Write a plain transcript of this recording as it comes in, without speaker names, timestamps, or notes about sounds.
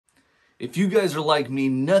If you guys are like me,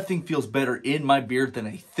 nothing feels better in my beard than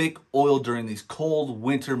a thick oil during these cold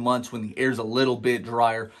winter months when the air's a little bit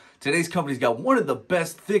drier. Today's company's got one of the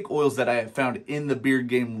best thick oils that I have found in the beard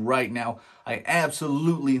game right now. I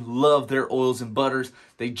absolutely love their oils and butters.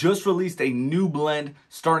 They just released a new blend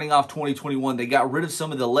starting off 2021. They got rid of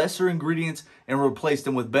some of the lesser ingredients and replaced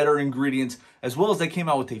them with better ingredients, as well as they came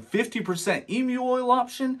out with a 50% emu oil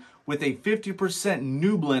option with a 50%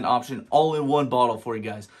 new blend option all in one bottle for you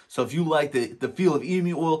guys. So if you like the feel of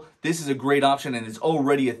emu oil, this is a great option, and it's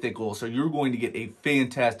already a thick oil. So you're going to get a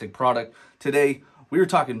fantastic product. Today, we are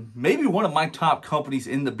talking maybe one of my top companies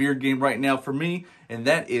in the beard game right now for me, and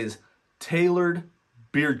that is Tailored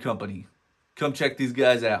Beard Company. Come check these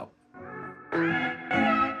guys out.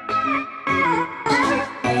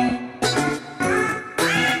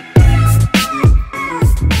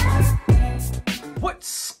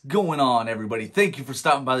 What's going on, everybody? Thank you for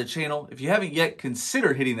stopping by the channel. If you haven't yet,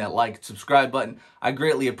 consider hitting that like and subscribe button. I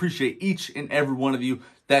greatly appreciate each and every one of you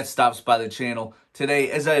that stops by the channel.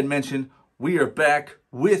 Today, as I had mentioned, we are back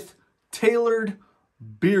with Tailored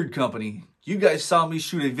Beard Company. You guys saw me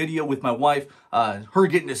shoot a video with my wife, her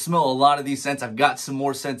getting to smell a lot of these scents. I've got some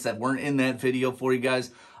more scents that weren't in that video for you guys.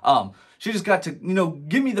 She just got to,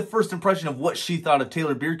 give me the first impression of what she thought of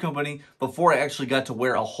Tailored Beard Company before I actually got to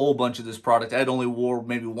wear a whole bunch of this product. I'd only wore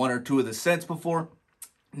maybe one or two of the scents before.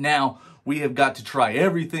 Now, we have got to try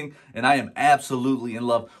everything, and I am absolutely in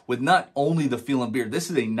love with not only the feel and beard. This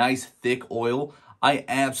is a nice, thick oil. I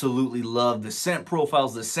absolutely love the scent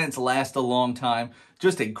profiles. The scents last a long time.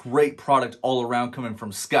 Just a great product all around coming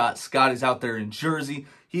from Scott. Scott is out there in Jersey.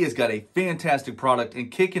 He has got a fantastic product.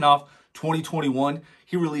 And kicking off 2021,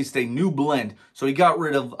 he released a new blend. So he got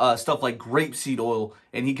rid of stuff like grapeseed oil,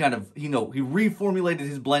 and he kind of, he reformulated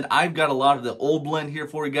his blend. I've got a lot of the old blend here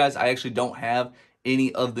for you guys. I actually don't have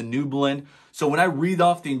any of the new blend. So when I read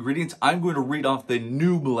off the ingredients, I'm going to read off the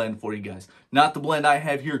new blend for you guys, not the blend I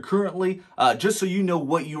have here currently, just so you know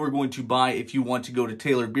what you are going to buy if you want to go to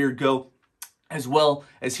Tailored Beard Co., as well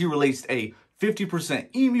as he released a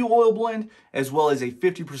 50% emu oil blend, as well as a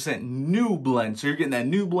 50% new blend. So you're getting that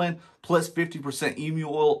new blend plus 50% emu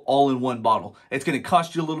oil all in one bottle. It's going to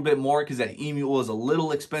cost you a little bit more because that emu oil is a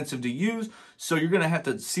little expensive to use. So you're going to have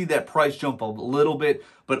to see that price jump a little bit.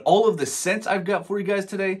 But all of the scents I've got for you guys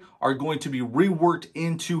today are going to be reworked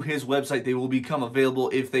into his website. They will become available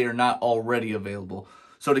if they are not already available.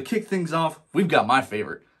 So to kick things off, we've got my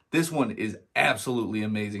favorite. This one is absolutely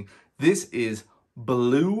amazing. This is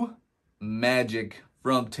Blue Magic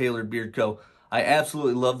from Tailored Beard Co. I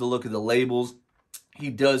absolutely love the look of the labels. He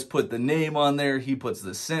does put the name on there. He puts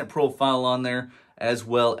the scent profile on there, as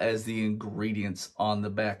well as the ingredients on the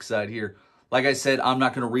back side here. Like I said, I'm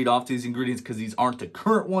not going to read off these ingredients because these aren't the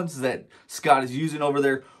current ones that Scott is using over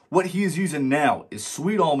there. What he is using now is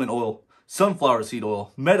sweet almond oil, sunflower seed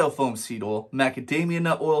oil, meadow foam seed oil, macadamia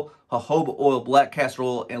nut oil, jojoba oil, black castor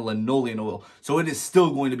oil, and lanolin oil. So it is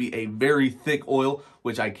still going to be a very thick oil,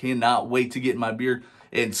 which I cannot wait to get in my beard.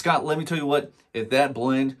 And Scott, let me tell you what, if that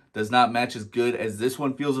blend does not match as good as this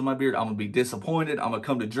one feels in my beard, I'm going to be disappointed. I'm going to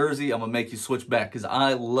come to Jersey. I'm going to make you switch back because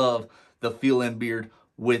I love the feel and beard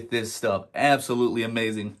with this stuff. Absolutely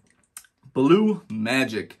amazing. Blue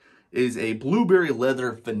Magic is a blueberry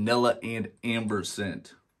leather, vanilla, and amber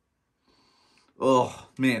scent. Oh,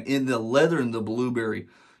 man, in the leather and the blueberry,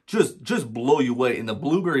 just blow you away. And the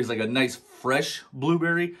blueberry is like a nice fresh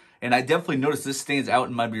blueberry, and I definitely notice this stands out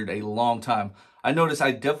in my beard a long time. I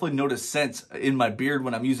definitely notice scents in my beard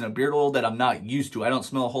when I'm using a beard oil that I'm not used to. I don't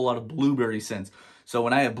smell a whole lot of blueberry scents. So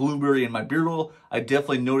when I have blueberry in my beard oil, I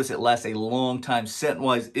definitely notice it lasts a long time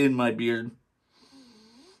scent-wise in my beard.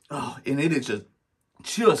 Oh, and it is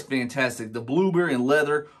just fantastic. The blueberry and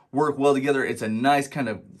leather work well together. It's a nice kind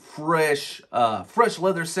of fresh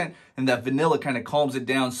leather scent, and that vanilla kind of calms it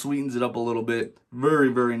down, sweetens it up a little bit. Very,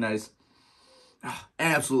 very nice. Oh,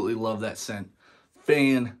 absolutely love that scent.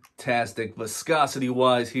 Fantastic.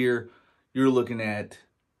 Viscosity-wise here, you're looking at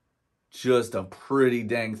just a pretty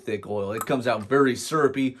dang thick oil. It comes out very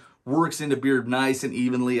syrupy, works into beard nice and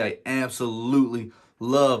evenly. I absolutely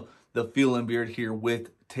love the feel and beard here with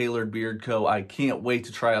Tailored Beard Co. I can't wait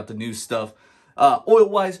to try out the new stuff.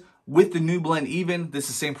 Oil-wise, with the new blend even, this is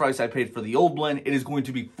the same price I paid for the old blend. It is going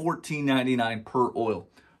to be $14.99 per oil.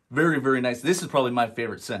 Very, very nice. This is probably my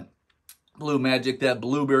favorite scent. Blue Magic, that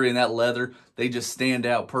blueberry and that leather, they just stand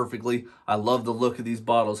out perfectly. I love the look of these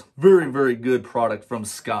bottles. Very, very good product from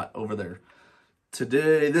Scott over there.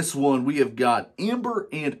 Today, this one, we have got Amber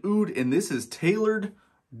and Oud, and this is Tailored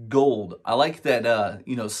Gold. I like that,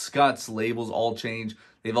 Scott's labels all change.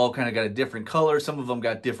 They've all kind of got a different color. Some of them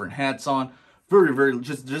got different hats on. Very, very,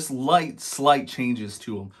 just slight changes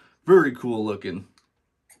to them. Very cool looking.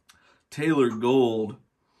 Tailored Gold.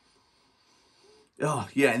 Oh,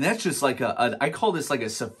 yeah, and that's just like I call this like a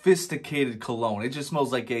sophisticated cologne. It just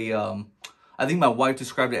smells like a, I think my wife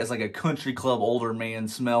described it as like a country club older man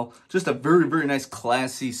smell. Just a very, very nice,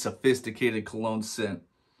 classy, sophisticated cologne scent.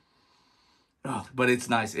 Oh, but it's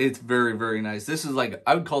nice. It's very, very nice. This is like,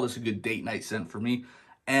 I would call this a good date night scent for me.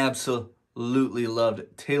 Absolutely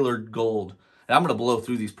loved Tailored Gold. And I'm going to blow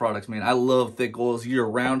through these products, man. I love thick oils year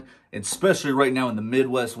round, and especially right now in the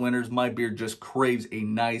Midwest winters, my beard just craves a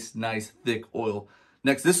nice, nice thick oil.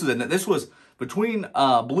 Next, this was between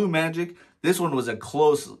Blue Magic. This one was a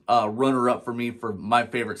close runner-up for me for my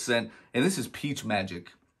favorite scent, and this is Peach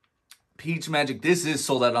Magic. Peach Magic, this is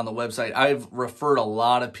sold out on the website. I've referred a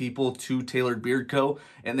lot of people to Tailored Beard Co.,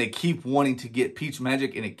 and they keep wanting to get Peach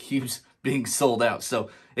Magic, and it keeps being sold out.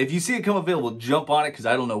 So if you see it come available, jump on it, because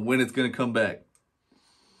I don't know when it's going to come back.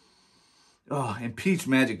 Oh, and Peach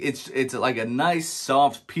Magic, it's like a nice,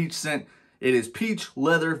 soft peach scent. It is peach,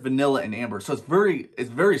 leather, vanilla, and amber. So it's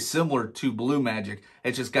very similar to Blue Magic.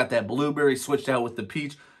 It's just got that blueberry switched out with the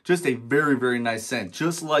peach. Just a very, very nice scent.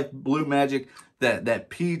 Just like Blue Magic, that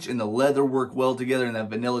peach and the leather work well together, and that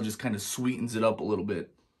vanilla just kind of sweetens it up a little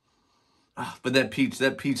bit. But that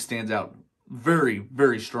peach stands out very,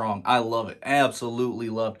 very strong. I love it. Absolutely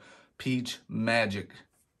love Peach Magic.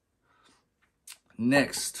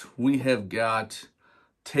 Next, we have got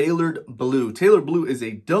Tailored Blue. Tailored Blue is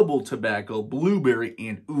a double tobacco, blueberry,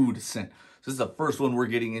 and oud scent. So this is the first one we're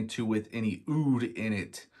getting into with any oud in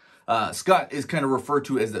it. Scott is kind of referred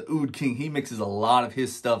to as the Oud King. He mixes a lot of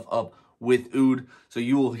his stuff up with oud, so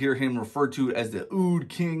you will hear him referred to as the Oud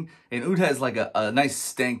King. And oud has like a nice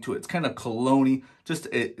stank to it. It's kind of cologne-y.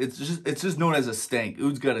 It's just known as a stank.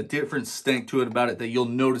 Oud's got a different stank to it about it that you'll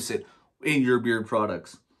notice it in your beard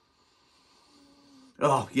products.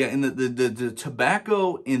 Oh, yeah, and the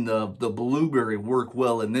tobacco and the blueberry work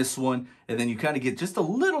well in this one. And then you kind of get just a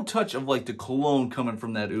little touch of like the cologne coming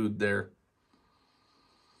from that oud there.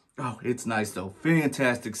 Oh, it's nice though.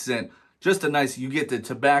 Fantastic scent. Just a nice, you get the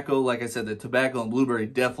tobacco, like I said, the tobacco and blueberry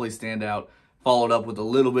definitely stand out. Followed up with a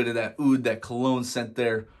little bit of that oud, that cologne scent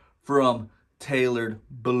there from Tailored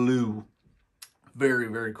Blue. Very,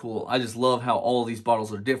 very cool. I just love how all these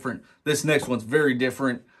bottles are different. This next one's very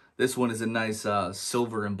different. This one is a nice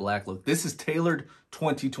silver and black look. This is Tailored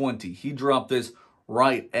 2020. He dropped this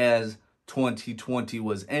right as 2020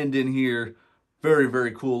 was ending here. Very,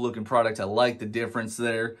 very cool looking product. I like the difference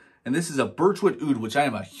there. And this is a Birchwood Oud, which I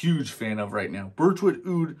am a huge fan of right now. Birchwood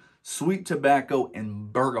Oud, sweet tobacco,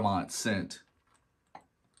 and bergamot scent.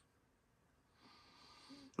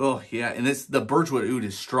 Oh, yeah, and the Birchwood Oud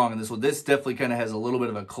is strong in this one. This definitely kind of has a little bit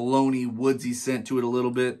of a cologne-y, woodsy scent to it a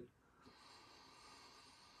little bit.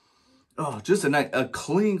 Oh, just a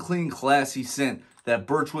clean, classy scent. That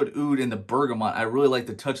Birchwood Oud and the bergamot. I really like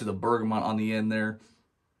the touch of the bergamot on the end there.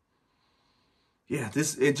 Yeah,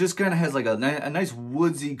 it just kind of has like a nice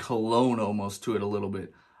woodsy cologne almost to it a little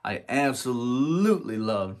bit. I absolutely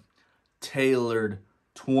love Tailored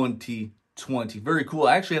 2020. Very cool.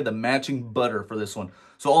 I actually have the matching butter for this one.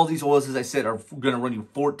 So all these oils, as I said, are going to run you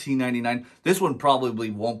 $14.99. This one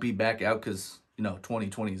probably won't be back out because, you know,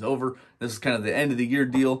 2020 is over. This is kind of the end of the year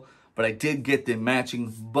deal. But I did get the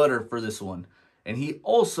matching butter for this one. And he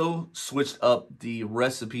also switched up the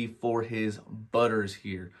recipe for his butters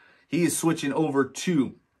here. He is switching over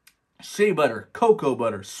to shea butter, cocoa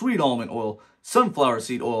butter, sweet almond oil, sunflower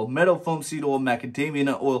seed oil, meadow foam seed oil, macadamia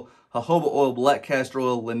nut oil, jojoba oil, black castor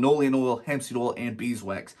oil, linoleum oil, hemp seed oil, and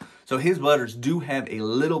beeswax. So his butters do have a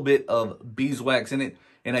little bit of beeswax in it,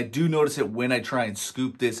 and I do notice it when I try and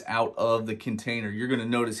scoop this out of the container. You're going to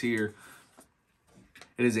notice here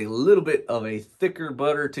it is a little bit of a thicker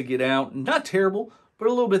butter to get out. Not terrible, but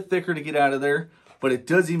a little bit thicker to get out of there. But it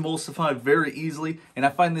does emulsify very easily, and I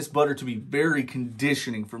find this butter to be very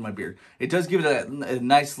conditioning for my beard. It does give it a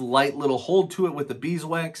nice light little hold to it with the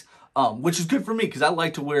beeswax, which is good for me because I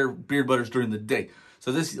like to wear beard butters during the day.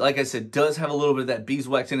 So this, like I said, does have a little bit of that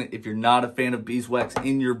beeswax in it if you're not a fan of beeswax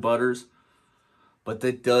in your butters. But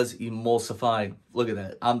that does emulsify. Look at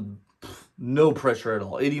that. No pressure at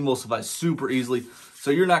all. It emulsifies super easily.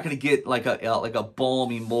 So you're not going to get like a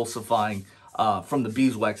balm emulsifying from the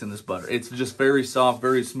beeswax in this butter. It's just very soft,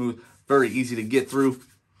 very smooth, very easy to get through.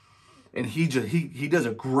 And he does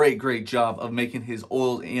a great job of making his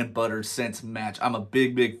oils and butter scents match. I'm a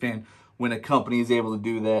big fan when a company is able to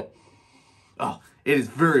do that. Oh, it is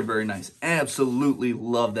very nice. Absolutely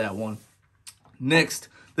love that one. Next,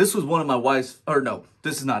 this was one of my wife's, or no,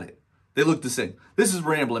 this is not it. They look the same. This is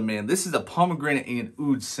Ramblin' Man. This is a pomegranate and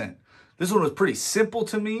oud scent. This one was pretty simple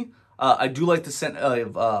to me. I do like the scent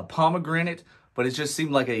of pomegranate, but it just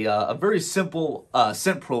seemed like a very simple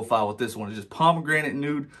scent profile with this one. It's just pomegranate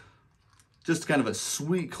nude, just kind of a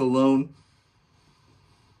sweet cologne.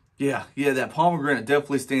 Yeah, that pomegranate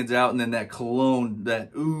definitely stands out, and then that cologne,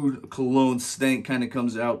 that oud cologne stank kind of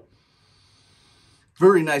comes out.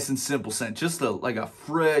 Very nice and simple scent, just like a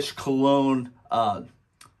fresh cologne,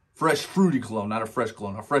 fresh fruity cologne, not a fresh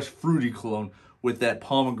cologne, a fresh fruity cologne with that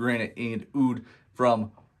pomegranate and oud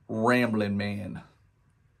from Ramblin' Man.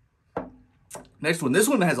 Next one, this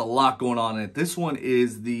one has a lot going on in it. This one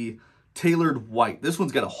is the Tailored White. This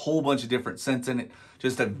one's got a whole bunch of different scents in it.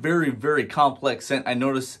 Just a very, very complex scent. I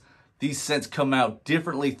notice these scents come out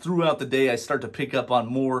differently throughout the day. I start to pick up on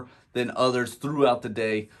more than others throughout the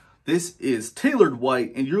day. This is Tailored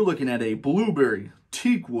White, and you're looking at a blueberry,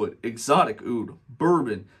 teakwood, exotic oud,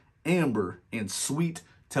 bourbon, amber, and sweet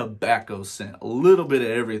tobacco scent. A little bit of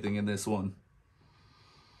everything in this one.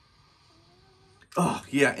 Oh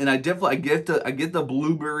yeah, and I get the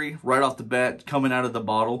blueberry right off the bat coming out of the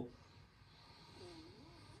bottle.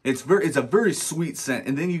 It's a very sweet scent,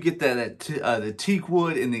 and then you get the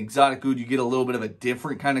teakwood and the exotic oud. You get a little bit of a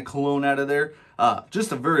different kind of cologne out of there.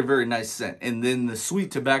 Just a very, very nice scent. And then the sweet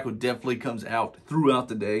tobacco definitely comes out throughout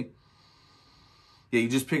the day. Yeah, you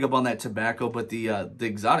just pick up on that tobacco, but the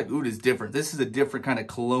exotic oud is different. This is a different kind of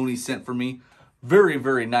cologne-y scent for me. Very,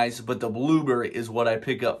 very nice, but the blueberry is what I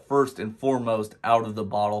pick up first and foremost out of the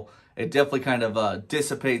bottle. It definitely kind of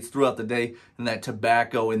dissipates throughout the day, and that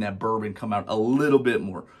tobacco and that bourbon come out a little bit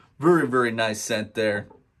more. Very, very nice scent there.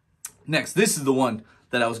 Next, this is the one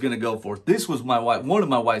that I was going to go for. This was one of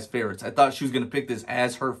my wife's favorites. I thought she was going to pick this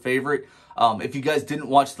as her favorite. If you guys didn't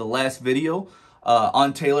watch the last video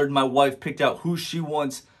on Tailored, my wife picked out who she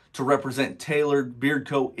wants to represent Tailored Beard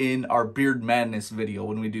Co. in our Beard Madness video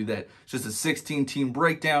when we do that. It's just a 16-team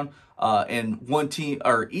breakdown, and one team,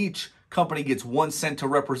 or each company gets one scent to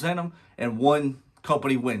represent them, and one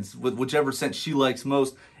company wins with whichever scent she likes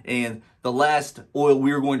most. And the last oil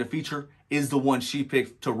we were going to feature is the one she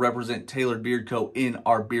picked to represent Tailored Beard Co. in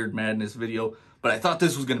our Beard Madness video. But I thought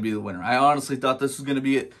this was going to be the winner. I honestly thought this was going to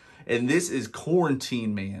be it. And this is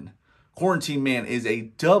Quarantine Man. Quarantine Man is a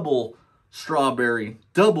double strawberry,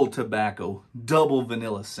 double tobacco, double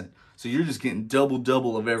vanilla scent. So you're just getting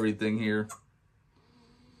double of everything here.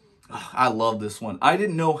 I love this one. I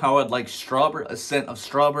didn't know how I'd like a scent of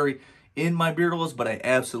strawberry in my beard oils, but I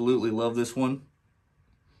absolutely love this one.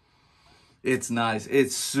 It's nice.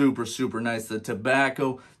 It's super, super nice. The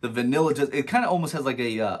tobacco, the vanilla, it kind of almost has like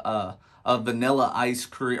a vanilla ice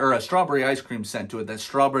cream, or a strawberry ice cream scent to it. That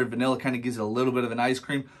strawberry vanilla kind of gives it a little bit of an ice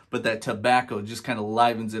cream, but that tobacco just kind of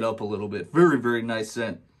livens it up a little bit. Very, very nice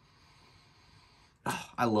scent. Oh,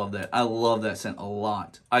 I love that. I love that scent a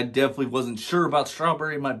lot. I definitely wasn't sure about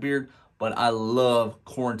strawberry in my beard, but I love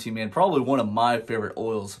Quarantine Man. Probably one of my favorite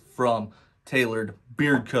oils from Tailored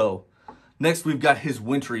Beard Co. Next, we've got his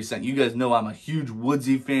wintry scent. You guys know I'm a huge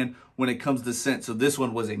woodsy fan when it comes to scent, so this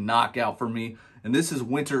one was a knockout for me. And this is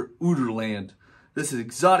Winter Ouderland. This is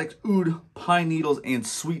exotic oud, pine needles, and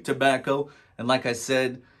sweet tobacco. And like I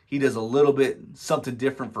said, he does a little bit something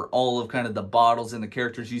different for all of kind of the bottles and the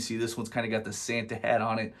characters you see. This one's kind of got the Santa hat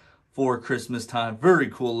on it for Christmas time. Very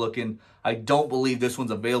cool looking. I don't believe this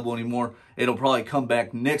one's available anymore. It'll probably come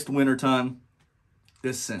back next winter time.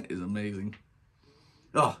 This scent is amazing.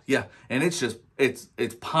 Oh, yeah. And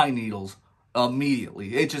it's pine needles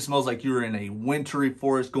immediately. It just smells like you're in a wintry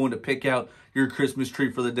forest going to pick out your Christmas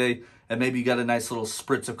tree for the day. And maybe you got a nice little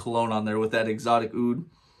spritz of cologne on there with that exotic oud.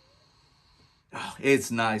 Oh,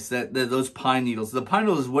 it's nice. Those pine needles. The pine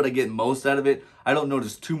needles is what I get most out of it. I don't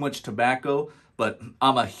notice too much tobacco, but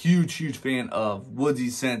I'm a huge, huge fan of woodsy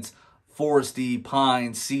scents, foresty,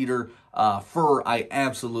 pine, cedar, fir. I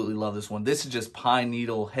absolutely love this one. This is just pine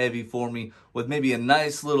needle heavy for me with maybe a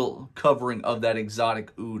nice little covering of that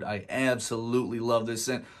exotic oud. I absolutely love this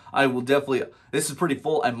scent. I will definitely, this is pretty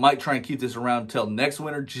full. I might try and keep this around until next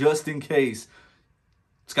winter just in case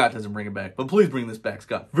Scott doesn't bring it back. But please bring this back,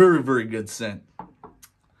 Scott. Very, very good scent.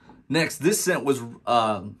 Next, this scent was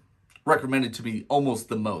recommended to me almost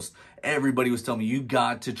the most. Everybody was telling me, you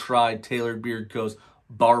got to try Tailored Beard Co.'s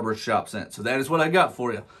Barbershop scent. So that is what I got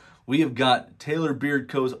for you. We have got Tailored Beard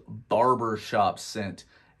Co.'s Barbershop scent.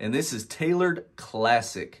 And this is Tailored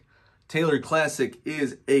Classic. Tailored Classic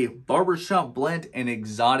is a barbershop blend and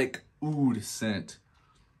exotic oud scent.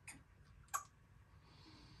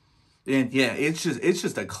 And yeah, it's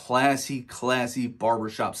just a classy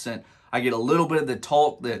barbershop scent. I get a little bit of the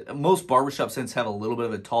talc that most barbershop scents have, a little bit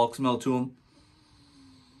of a talc smell to them.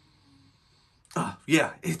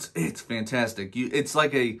 Yeah, it's fantastic. It's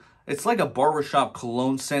like a barbershop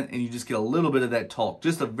cologne scent, and you just get a little bit of that talc.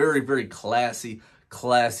 Just a very, very classy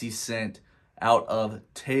scent. out of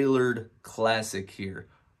Tailored Classic here.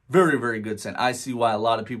 Very, very good scent. I see why a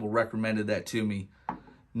lot of people recommended that to me.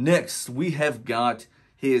 Next, we have got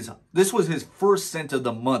this was his first scent of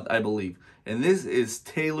the month, I believe. And this is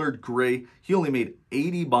Tailored Gray. He only made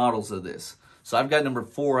 80 bottles of this. So I've got number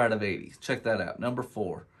 4 out of 80. Check that out, number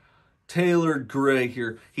 4. Tailored Gray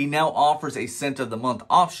here. He now offers a scent of the month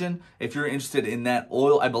option. If you're interested in that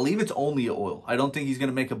oil, I believe it's only an oil. I don't think he's going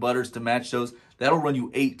to make a butters to match those. That'll run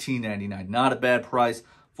you $18.99. Not a bad price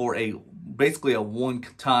for basically a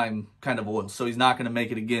one-time kind of oil. So he's not going to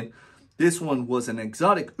make it again. This one was an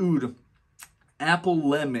exotic oud, apple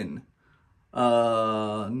lemon,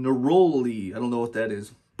 neroli, I don't know what that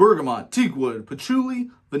is, bergamot, teakwood, patchouli,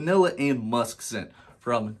 vanilla, and musk scent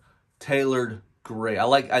from Tailored Gray. I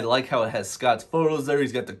like how it has Scott's photos there.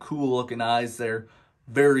 He's got the cool looking eyes there.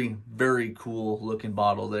 Very, very cool looking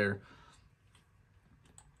bottle there.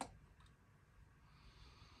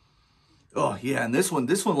 Oh yeah, and this one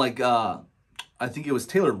like I think it was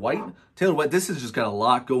Tailored White. Tailored White. This has just got a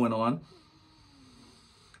lot going on.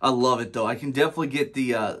 I love it though. I can definitely get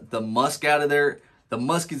the musk out of there. The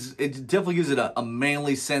musk it definitely gives it a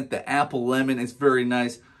manly scent. The apple lemon is very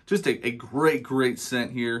nice. Just a great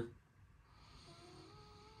scent here.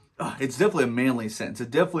 Oh, it's definitely a manly scent. It's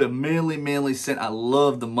definitely a manly scent. I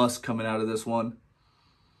love the musk coming out of this one.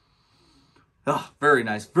 Oh, very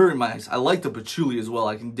nice, very nice. I like the patchouli as well.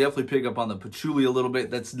 I can definitely pick up on the patchouli a little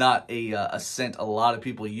bit. That's not a scent a lot of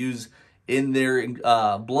people use in their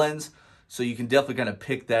blends. So you can definitely kind of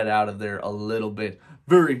pick that out of there a little bit.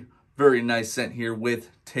 Very, very nice scent here with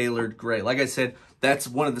Tailored Gray. Like I said, that's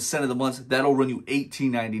one of the scent of the months. That'll run you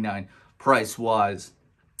 $18.99 price-wise.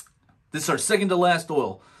 This is our second to last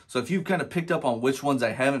oil. So if you've kind of picked up on which ones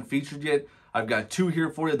I haven't featured yet, I've got 2 here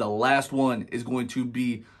for you. The last one is going to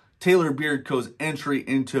be Taylor Beard Co.'s entry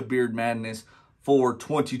into Beard Madness for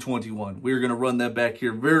 2021. We're going to run that back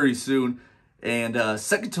here very soon. And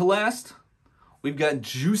second to last, we've got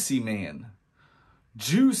Juicy Man.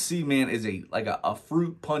 Juicy Man is like a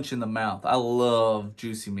fruit punch in the mouth. I love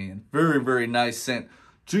Juicy Man. Very, very nice scent.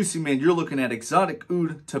 Juicy Man, you're looking at exotic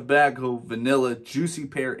oud, tobacco, vanilla, juicy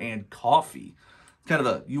pear, and coffee. Kind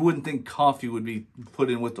of you wouldn't think coffee would be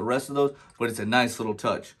put in with the rest of those, but it's a nice little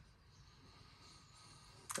touch.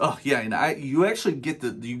 Oh yeah, and you actually get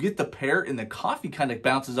the pear, and the coffee kind of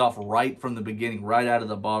bounces off right from the beginning, right out of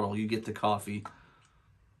the bottle. You get the coffee.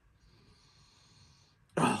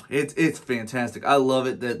 Oh, it's fantastic. I love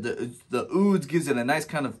it. The ouds gives it a nice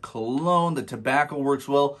kind of cologne. The tobacco works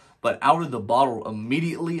well, but out of the bottle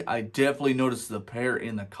immediately, I definitely noticed the pear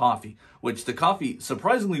in the coffee, which the coffee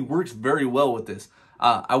surprisingly works very well with this.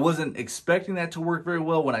 I wasn't expecting that to work very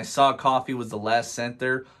well. When I saw coffee was the last scent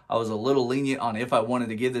there, I was a little lenient on if I wanted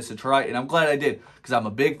to give this a try, and I'm glad I did because I'm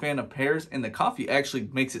a big fan of pears, and the coffee actually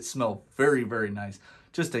makes it smell very, very nice.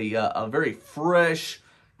 Just a very fresh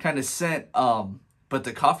kind of scent, but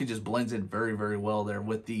the coffee just blends in very, very well there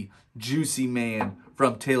with the Juicy Man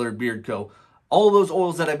from Tailored Beard Co. All of those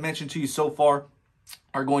oils that I've mentioned to you so far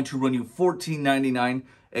are going to run you $14.99,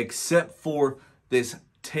 except for this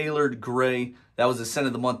Tailored Gray. That was the scent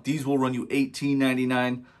of the month. These will run you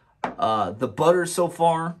 $18.99. The butter so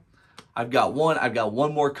far, I've got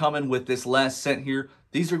one more coming with this last scent here.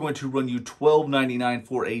 These are going to run you $12.99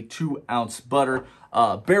 for a 2-ounce butter.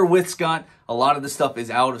 Bear with Scott. A lot of the stuff is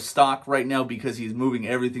out of stock right now because he's moving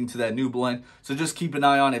everything to that new blend. So just keep an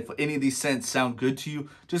eye on if any of these scents sound good to you.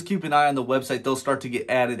 Just keep an eye on the website. They'll start to get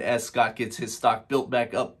added as Scott gets his stock built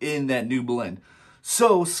back up in that new blend.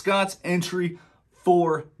 So Scott's entry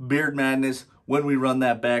for Beard Madness, when we run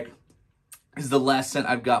that back, is the last scent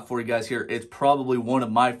I've got for you guys here. It's probably one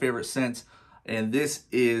of my favorite scents, and this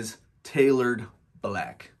is Tailored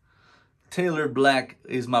Black. Tailored Black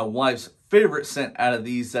is my wife's favorite scent out of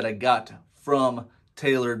these that I got from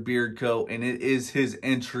Tailored Beard Co., and it is his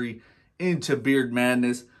entry into Beard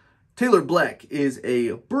Madness. Tailored Black is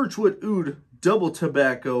a birchwood oud, double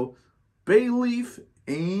tobacco, bay leaf,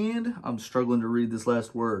 and I'm struggling to read this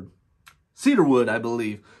last word. Cedarwood, I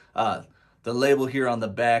believe. The label here on the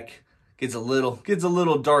back gets a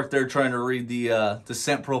little dark there trying to read the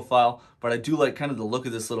scent profile, but I do like kind of the look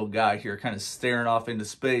of this little guy here, kind of staring off into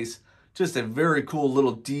space. Just a very cool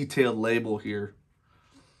little detailed label here.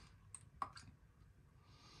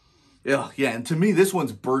 Yeah, and to me, this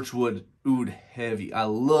one's birchwood oud heavy. I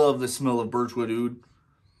love the smell of birchwood oud.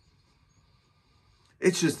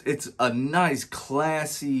 It's a nice,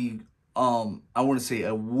 classy, I want to say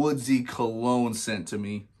a woodsy cologne scent to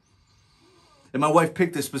me. And my wife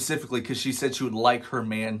picked this specifically because she said she would like her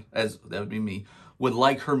man, that would be me, would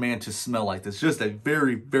like her man to smell like this. Just a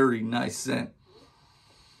very, very nice scent.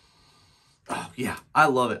 Oh, yeah, I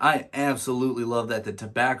love it. I absolutely love that. The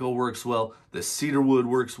tobacco works well. The cedarwood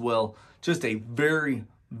works well. Just a very,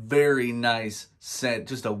 very nice scent.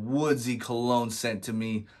 Just a woodsy cologne scent to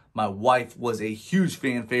me. My wife was a huge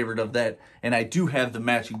fan favorite of that, and I do have the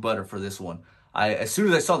matching butter for this one. As soon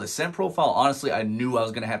as I saw the scent profile, honestly, I knew I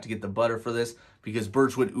was going to have to get the butter for this because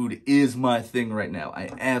Birchwood Oud is my thing right now. I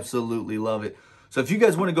absolutely love it. So if you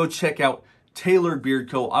guys want to go check out Tailored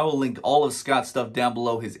Beard Co., I will link all of Scott's stuff down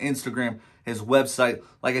below, his Instagram, his website.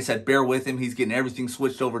 Like I said, bear with him. He's getting everything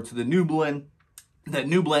switched over to the new blend. That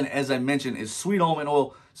new blend, as I mentioned, is sweet almond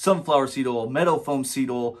oil, sunflower seed oil, meadow foam seed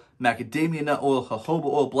oil, macadamia nut oil, jojoba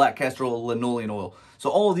oil, black castor oil, linoleum oil. So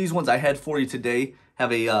all of these ones I had for you today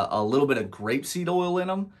have a little bit of grapeseed oil in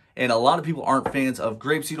them. And a lot of people aren't fans of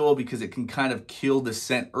grapeseed oil because it can kind of kill the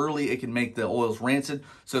scent early. It can make the oils rancid.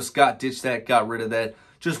 So Scott ditched that, got rid of that,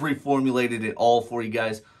 just reformulated it all for you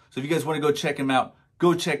guys. So if you guys want to go check him out,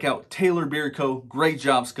 go check out Tailored Beard Co. Great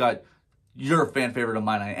job, Scott. You're a fan favorite of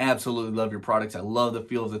mine. I absolutely love your products. I love the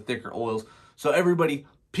feel of the thicker oils. So everybody,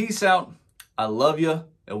 peace out. I love you,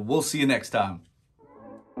 and we'll see you next time.